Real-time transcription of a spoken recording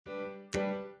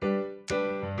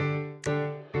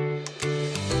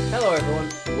everyone.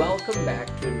 Welcome back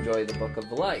to Enjoy the Book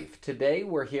of Life. Today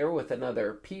we're here with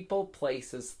another People,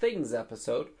 Places, Things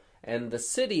episode, and the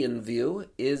city in view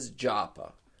is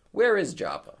Joppa. Where is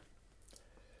Joppa?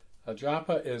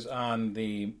 Joppa is on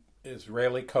the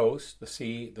Israeli coast,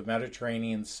 the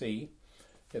Mediterranean Sea.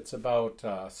 It's about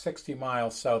 60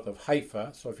 miles south of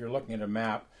Haifa, so if you're looking at a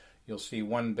map, you'll see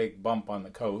one big bump on the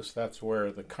coast. That's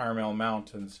where the Carmel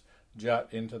Mountains jut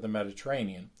into the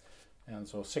Mediterranean. And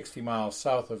so 60 miles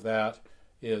south of that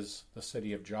is the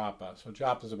city of Joppa. So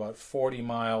Joppa is about 40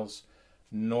 miles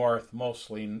north,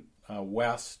 mostly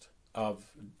west of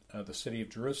the city of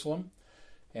Jerusalem.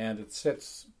 And it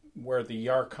sits where the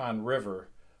Yarkon River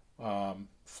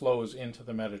flows into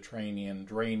the Mediterranean,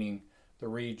 draining the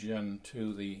region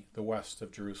to the west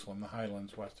of Jerusalem, the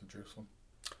highlands west of Jerusalem.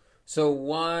 So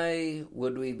why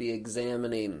would we be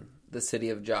examining the city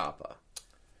of Joppa?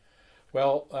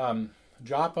 Well,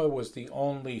 Joppa was the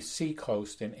only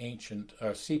seaport in ancient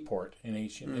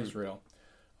Israel.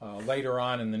 Later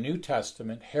on in the New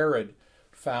Testament, Herod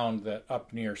found that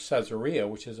up near Caesarea,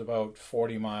 which is about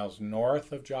 40 miles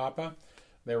north of Joppa,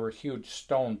 there were huge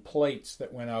stone plates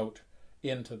that went out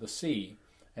into the sea,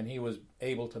 and he was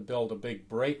able to build a big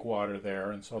breakwater there,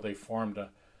 and so they formed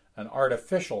an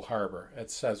artificial harbor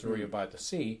at Caesarea by the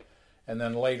sea. And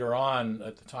then later on,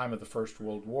 at the time of the First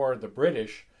World War, the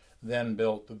British then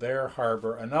built their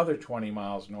harbor another 20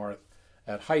 miles north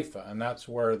at Haifa, and that's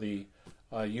where the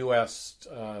U.S.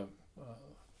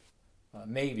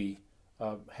 Navy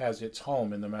has its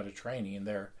home in the Mediterranean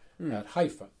there at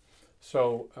Haifa.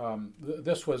 So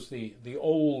this was the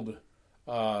old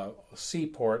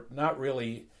seaport, not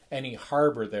really any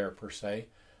harbor there per se,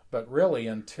 but really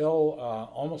until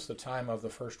almost the time of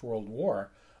the First World War,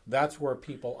 that's where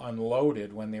people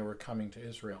unloaded when they were coming to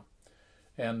Israel.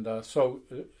 And so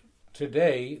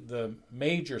today, the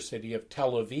major city of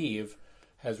Tel Aviv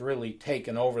has really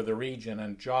taken over the region,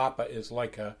 and Joppa is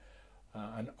like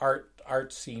an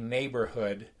artsy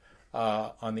neighborhood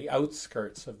on the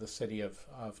outskirts of the city of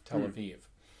Tel Aviv.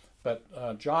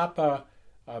 But Joppa,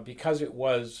 because it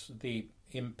was the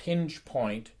impinge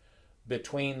point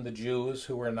between the Jews,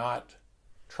 who were not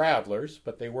travelers,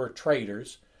 but they were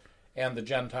traders, and the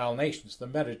Gentile nations, the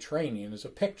Mediterranean is a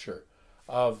picture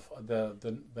of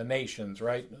the nations,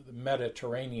 right? The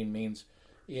Mediterranean means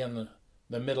in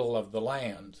the middle of the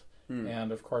land.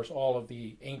 And of course all of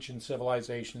the ancient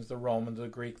civilizations, the Romans, the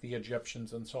Greek, the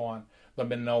Egyptians, and so on, the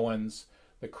Minoans,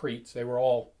 the Cretes, they were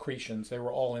all Cretians, they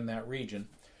were all in that region.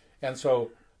 And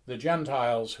so the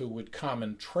Gentiles who would come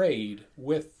and trade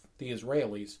with the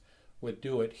Israelis would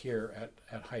do it here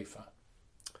at Haifa.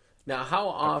 Now, how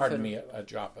often... at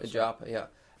Joppa. Joppa, yeah.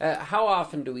 How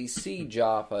often do we see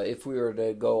Joppa if we were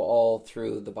to go all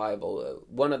through the Bible?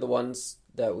 One of the ones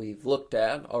that we've looked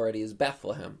at already is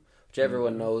Bethlehem, which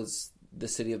everyone knows the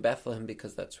city of Bethlehem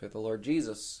because that's where the Lord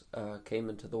Jesus came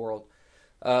into the world.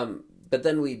 But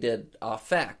then we did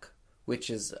Aphek,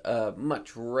 which is a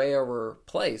much rarer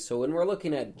place. So when we're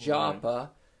looking at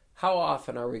Joppa, how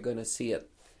often are we going to see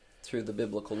it through the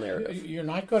biblical narrative? You're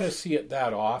not going to see it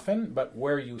that often, but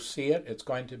where you see it, it's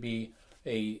going to be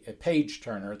a page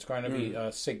turner. It's going to be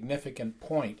a significant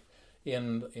point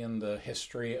in the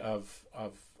history of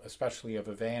especially of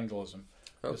evangelism.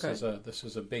 Okay. This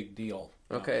is a big deal.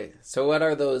 Okay. So what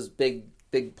are those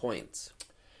big points?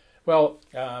 Well,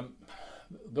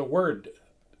 the word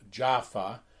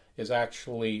Jaffa is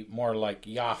actually more like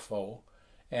Yaffo,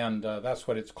 and that's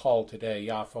what it's called today,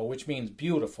 Yaffo, which means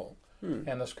beautiful.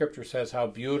 And the scripture says, how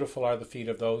beautiful are the feet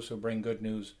of those who bring good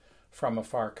news from a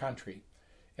far country.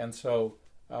 And so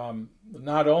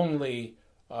not only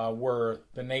were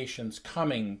the nations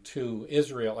coming to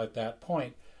Israel at that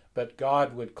point, but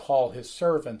God would call his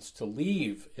servants to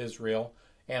leave Israel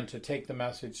and to take the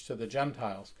message to the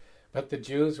Gentiles. But the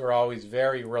Jews were always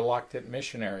very reluctant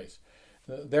missionaries.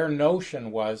 Their notion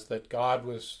was that God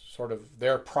was sort of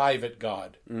their private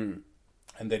God, and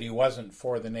that he wasn't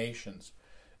for the nations.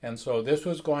 And so this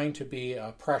was going to be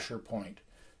a pressure point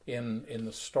in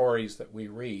the stories that we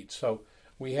read. So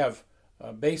we have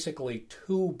basically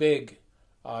two big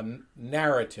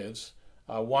narratives,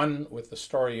 one with the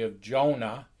story of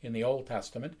Jonah in the Old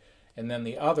Testament, and then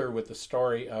the other with the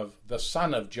story of the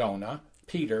son of Jonah,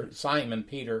 Peter, Simon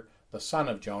Peter, the son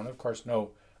of Jonah. Of course,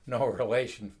 no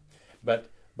relation, but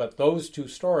those two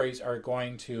stories are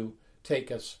going to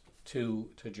take us to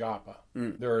Joppa.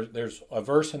 There's a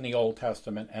verse in the Old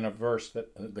Testament and a verse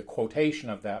that the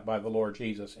quotation of that by the Lord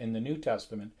Jesus in the New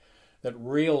Testament that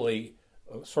really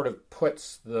sort of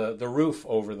puts the roof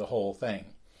over the whole thing.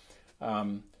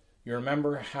 You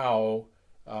remember how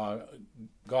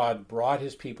God brought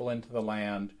his people into the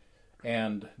land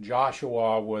and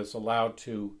Joshua was allowed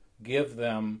to give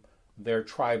them their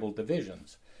tribal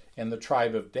divisions. And the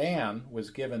tribe of Dan was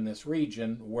given this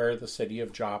region where the city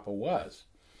of Joppa was.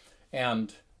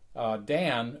 And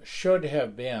Dan should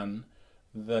have been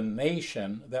the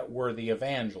nation that were the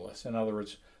evangelists. In other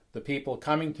words, the people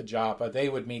coming to Joppa, they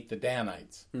would meet the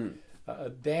Danites.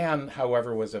 Dan,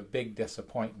 however, was a big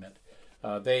disappointment.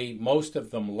 Most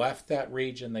of them left that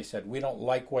region. They said, we don't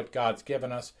like what God's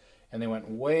given us. And they went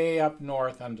way up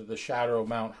north under the shadow of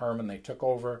Mount Hermon. They took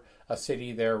over a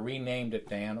city there, renamed it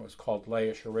Dan. It was called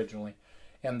Laish originally.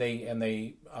 And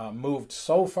they moved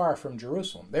so far from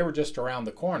Jerusalem. They were just around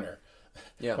the corner.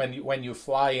 Yeah. When you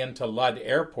fly into Lud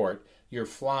Airport, you're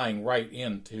flying right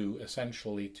into,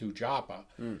 essentially, to Joppa.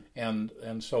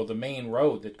 And so the main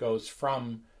road that goes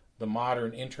from the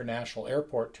modern international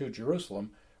airport to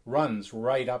Jerusalem runs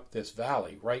right up this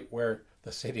valley, right where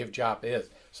the city of Joppa is.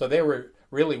 So they were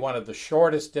really one of the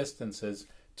shortest distances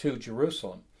to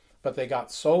Jerusalem. But they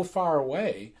got so far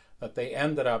away that they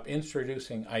ended up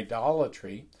introducing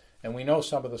idolatry. And we know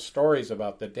some of the stories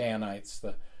about the Danites,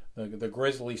 the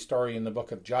grisly story in the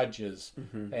book of Judges,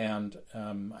 and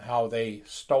how they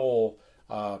stole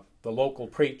the local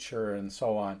preacher and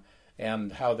so on,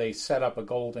 and how they set up a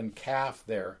golden calf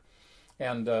there.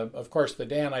 And, of course, the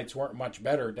Danites weren't much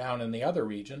better down in the other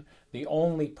region. The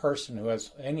only person who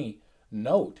has any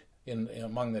note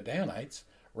among the Danites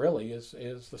really is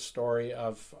the story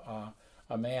of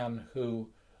a man who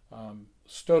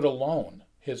stood alone.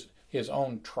 His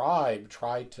own tribe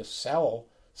tried to sell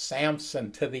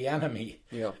Samson to the enemy.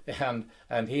 Yeah.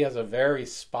 And he has a very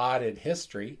spotted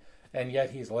history, and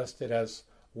yet he's listed as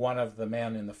one of the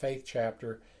men in the faith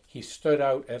chapter. He stood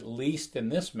out, at least in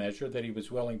this measure, that he was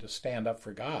willing to stand up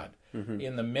for God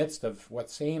in the midst of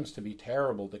what seems to be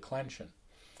terrible declension.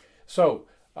 So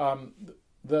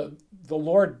the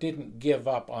Lord didn't give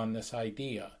up on this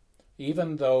idea.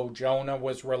 Even though Jonah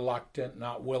was reluctant,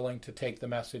 not willing to take the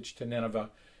message to Nineveh,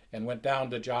 and went down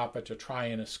to Joppa to try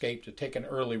and escape, to take an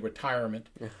early retirement,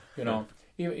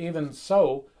 even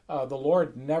so, the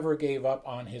Lord never gave up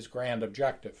on his grand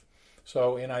objective.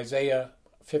 So in Isaiah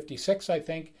 56, I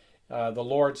think, the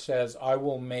Lord says, I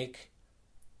will make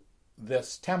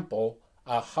this temple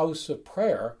a house of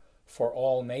prayer for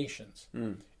all nations.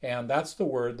 And that's the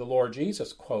word the Lord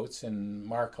Jesus quotes in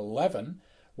Mark 11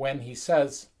 when he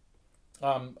says,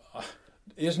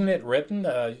 isn't it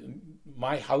written,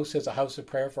 my house is a house of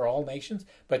prayer for all nations,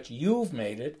 but you've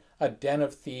made it a den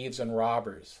of thieves and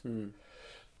robbers.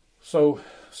 So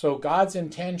God's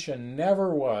intention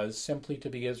never was simply to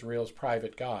be Israel's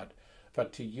private God,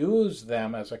 but to use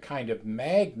them as a kind of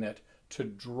magnet to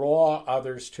draw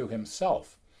others to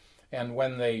himself. And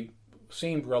when they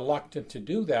seemed reluctant to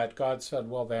do that, God said,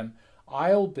 well then,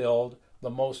 I'll build the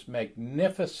most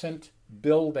magnificent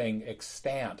building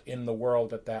extant in the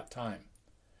world at that time.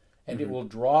 And it will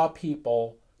draw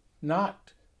people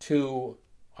not to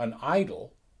an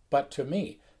idol, but to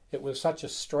me. It was such a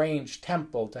strange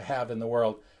temple to have in the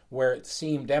world where it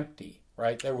seemed empty,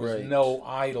 right? There was no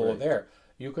idol there.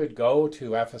 You could go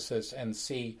to Ephesus and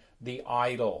see the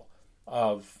idol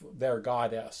of their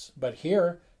goddess. But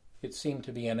here, it seemed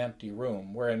to be an empty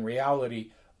room, where in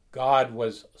reality, God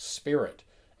was spirit,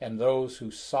 and those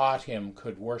who sought him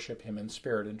could worship him in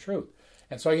spirit and truth.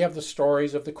 And so you have the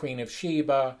stories of the Queen of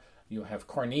Sheba, you have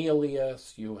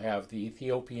Cornelius, you have the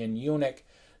Ethiopian eunuch.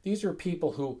 These are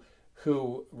people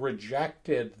who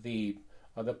rejected the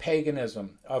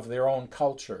paganism of their own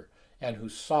culture and who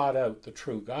sought out the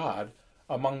true God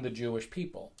among the Jewish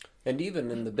people. And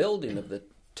even in the building of the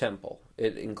temple,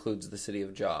 it includes the city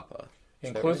of Joppa.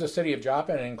 Includes the city of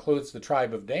Joppa, and it includes the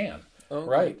tribe of Dan. Okay.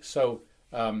 Right. So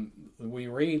we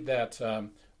read that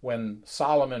when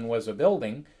Solomon was a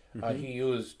building, he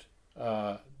used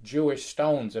Jewish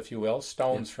stones, if you will,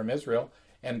 stones from Israel,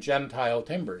 and Gentile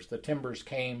timbers. The timbers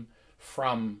came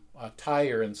from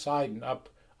Tyre and Sidon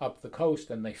up the coast,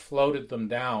 and they floated them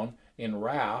down in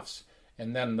rafts,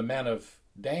 and then the men of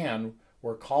Dan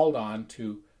were called on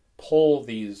to pull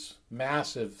these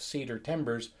massive cedar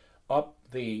timbers up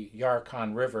the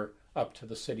Yarkon River up to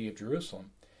the city of Jerusalem.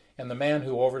 And the man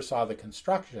who oversaw the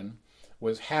construction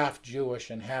was half Jewish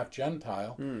and half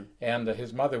Gentile, and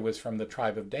his mother was from the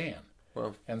tribe of Dan.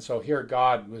 Wow. And so here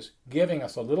God was giving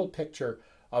us a little picture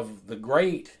of the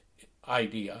great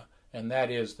idea, and that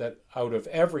is that out of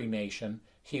every nation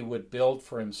he would build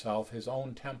for himself his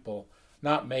own temple,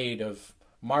 not made of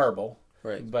marble,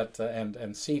 but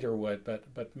and cedar wood,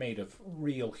 but made of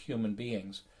real human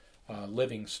beings,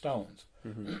 living stones.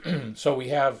 So we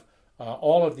have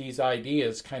all of these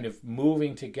ideas kind of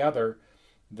moving together,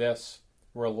 this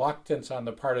reluctance on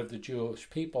the part of the Jewish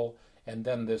people and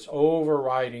then this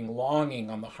overriding longing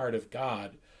on the heart of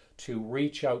God to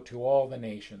reach out to all the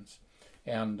nations.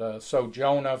 And so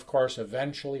Jonah, of course,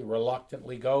 eventually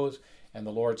reluctantly goes, and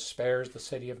the Lord spares the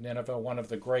city of Nineveh, one of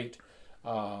the great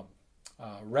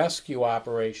rescue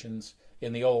operations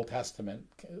in the Old Testament.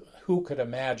 Who could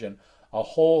imagine a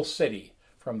whole city,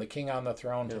 from the king on the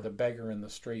throne to the beggar in the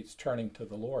streets, turning to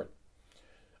the Lord?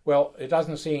 Well, it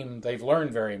doesn't seem they've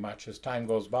learned very much as time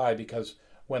goes by, because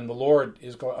when the Lord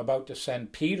is about to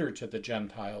send Peter to the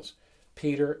Gentiles,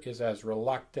 Peter is as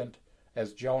reluctant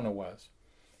as Jonah was.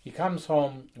 He comes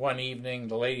home one evening,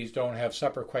 the ladies don't have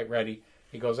supper quite ready.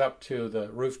 He goes up to the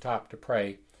rooftop to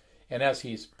pray, and as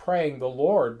he's praying, the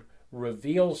Lord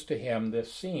reveals to him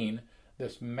this scene,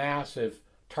 this massive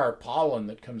tarpaulin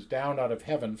that comes down out of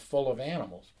heaven full of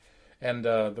animals. And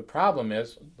the problem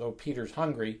is, though Peter's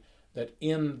hungry, that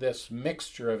in this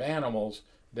mixture of animals,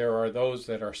 there are those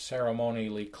that are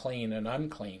ceremonially clean and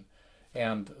unclean.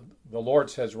 And the Lord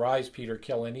says, "Rise, Peter,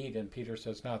 kill and eat." And Peter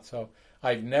says, "Not so.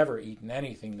 I've never eaten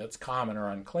anything that's common or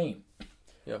unclean,"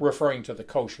 referring to the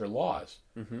kosher laws.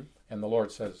 Mm-hmm. And the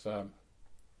Lord says,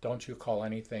 "Don't you call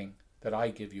anything that I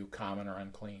give you common or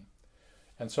unclean."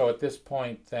 And so at this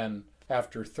point, then,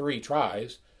 after 3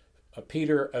 tries,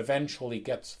 Peter eventually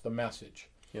gets the message.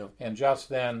 Yeah. And just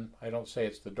then, I don't say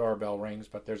it's the doorbell rings,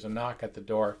 but there's a knock at the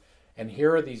door. And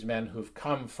here are these men who've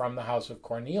come from the house of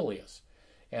Cornelius.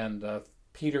 And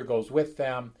Peter goes with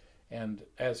them. And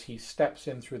as he steps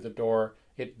in through the door,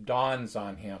 it dawns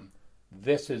on him,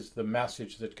 this is the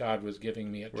message that God was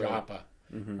giving me at Joppa.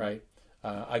 Mm-hmm. Right?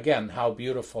 Again, how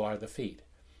beautiful are the feet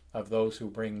of those who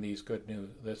bring this good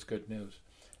news.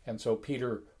 And so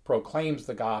Peter proclaims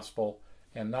the gospel,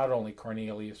 and not only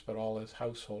Cornelius, but all his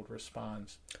household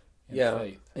responds in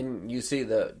faith. And you see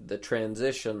the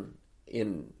transition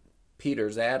in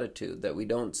Peter's attitude that we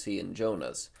don't see in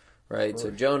Jonah's, right? So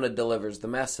Jonah delivers the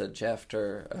message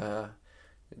after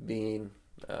being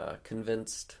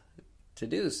convinced to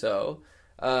do so,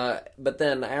 but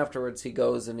then afterwards he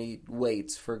goes and he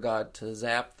waits for God to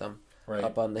zap them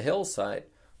up on the hillside,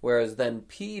 whereas then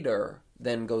Peter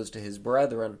then goes to his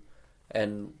brethren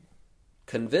and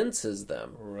convinces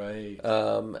them. Right.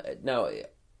 Now,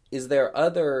 is there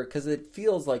other, because it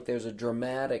feels like there's a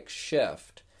dramatic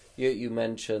shift. You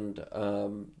mentioned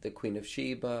the Queen of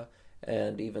Sheba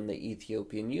and even the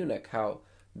Ethiopian eunuch, how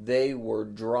they were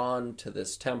drawn to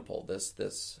this temple,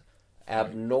 this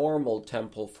abnormal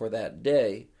temple for that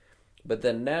day. But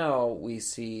then now we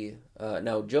see,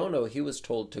 now Jonah, he was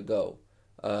told to go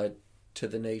to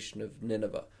the nation of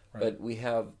Nineveh. Right. But we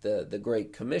have the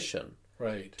Great Commission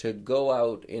to go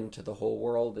out into the whole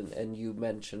world. And you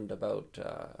mentioned about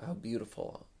how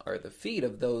beautiful are the feet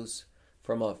of those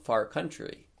from a far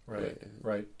country.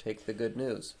 Right. Take the good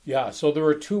news. Yeah, so there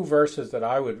were 2 verses that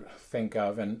I would think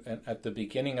of. And at the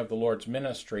beginning of the Lord's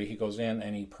ministry, he goes in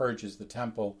and he purges the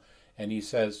temple. And he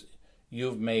says,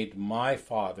 "You've made my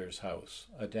Father's house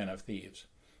a den of thieves."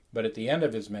 But at the end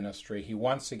of his ministry, he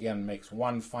once again makes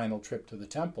one final trip to the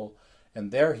temple.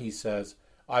 And there he says,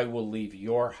 "I will leave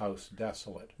your house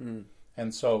desolate."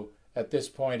 And so at this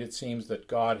point, it seems that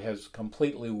God has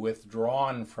completely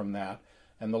withdrawn from that.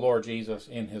 And the Lord Jesus,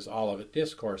 in his Olivet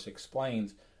Discourse,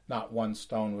 explains not one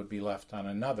stone would be left on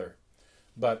another.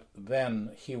 But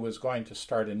then he was going to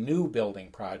start a new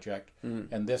building project,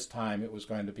 and this time it was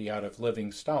going to be out of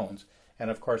living stones. And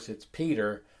of course, it's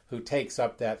Peter who takes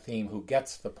up that theme, who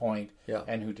gets the point,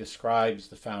 and who describes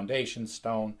the foundation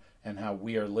stone and how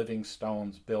we are living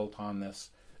stones built on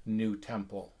this new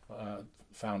temple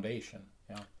foundation.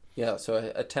 Yeah,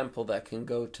 so a temple that can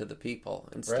go to the people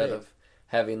instead of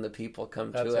having the people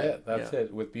come to it. That's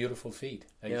it, with beautiful feet.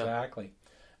 Exactly. Yeah.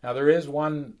 Now, there is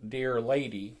one dear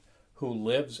lady who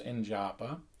lives in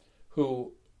Joppa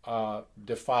who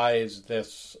defies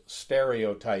this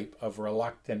stereotype of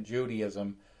reluctant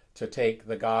Judaism to take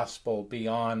the gospel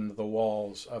beyond the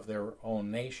walls of their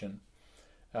own nation.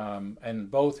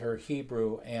 And both her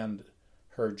Hebrew and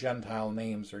her Gentile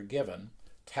names are given,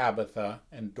 Tabitha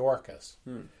and Dorcas.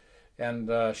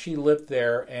 And she lived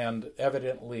there, and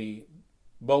evidently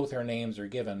both her names are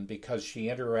given because she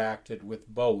interacted with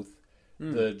both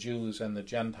the Jews and the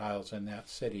Gentiles in that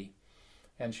city.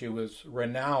 And she was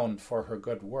renowned for her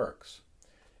good works.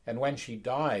 And when she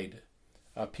died,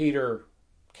 Peter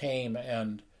came,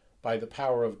 and by the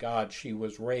power of God, she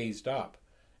was raised up.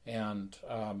 And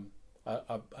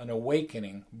an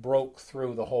awakening broke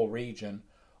through the whole region,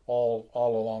 all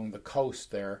along the coast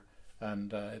there.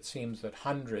 And it seems that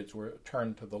hundreds were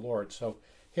turned to the Lord. So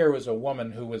here was a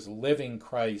woman who was living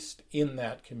Christ in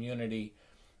that community,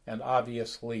 and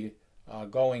obviously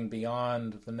going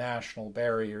beyond the national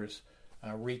barriers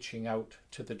reaching out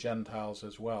to the Gentiles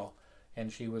as well.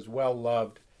 And she was well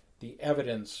loved. The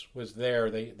evidence was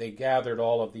there. They gathered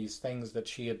all of these things that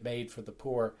she had made for the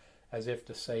poor, as if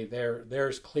to say,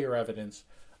 there's clear evidence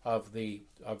of the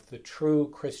true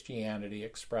Christianity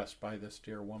expressed by this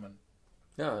dear woman.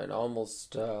 Yeah, and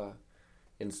almost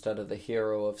instead of the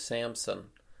hero of Samson,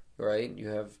 right? You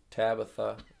have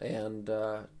Tabitha, and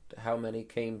how many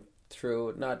came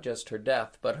through not just her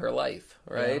death but her life,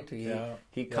 right?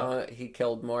 He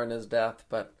killed more in his death,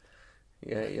 but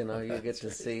you get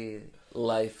to see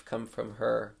life come from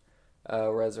her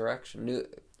resurrection.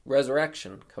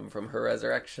 Resurrection come from her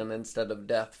resurrection instead of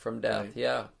death from death. Right.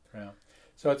 Yeah.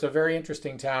 So it's a very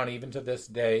interesting town even to this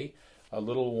day. A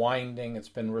little winding, it's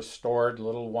been restored,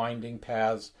 little winding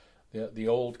paths, the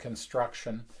old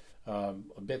construction,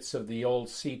 bits of the old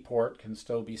seaport can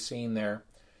still be seen there.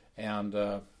 And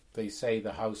they say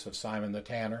the house of Simon the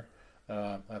Tanner.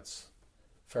 That's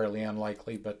fairly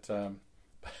unlikely, but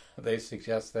they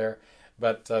suggest there.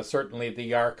 But certainly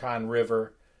the Yarkon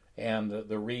River and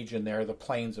the region there, the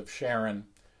plains of Sharon,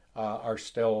 are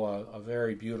still a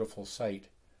very beautiful sight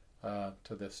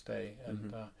to this day.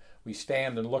 And we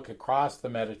stand and look across the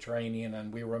Mediterranean,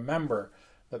 and we remember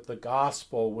that the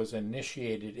gospel was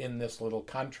initiated in this little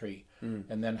country,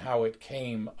 and then how it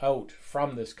came out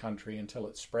from this country until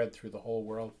it spread through the whole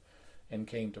world and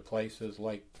came to places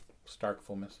like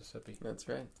Starkville, Mississippi. That's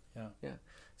right. Yeah.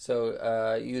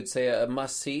 So you'd say a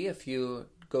must-see if you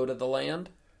go to the land?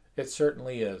 It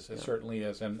certainly is. It certainly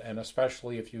is. And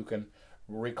especially if you can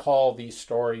recall these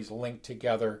stories linked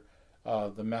together,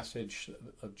 the message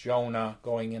of Jonah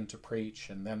going in to preach,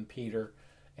 and then Peter,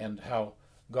 and how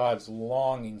God's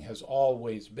longing has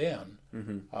always been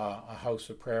a house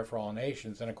of prayer for all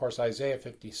nations. And of course, Isaiah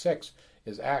 56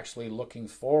 is actually looking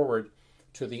forward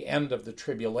to the end of the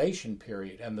tribulation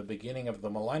period and the beginning of the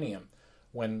millennium,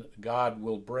 when God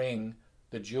will bring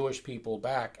the Jewish people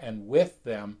back, and with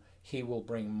them he will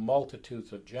bring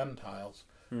multitudes of Gentiles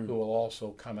who will also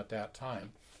come at that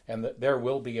time. And there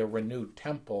will be a renewed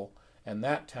temple, and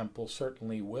that temple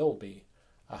certainly will be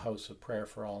a house of prayer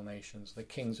for all nations. The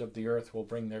kings of the earth will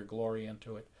bring their glory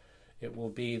into it. It will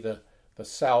be the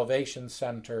salvation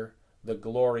center, the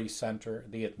glory center,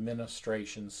 the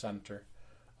administration center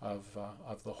of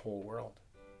the whole world.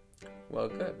 Well,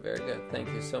 good. Very good. Thank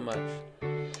you so much.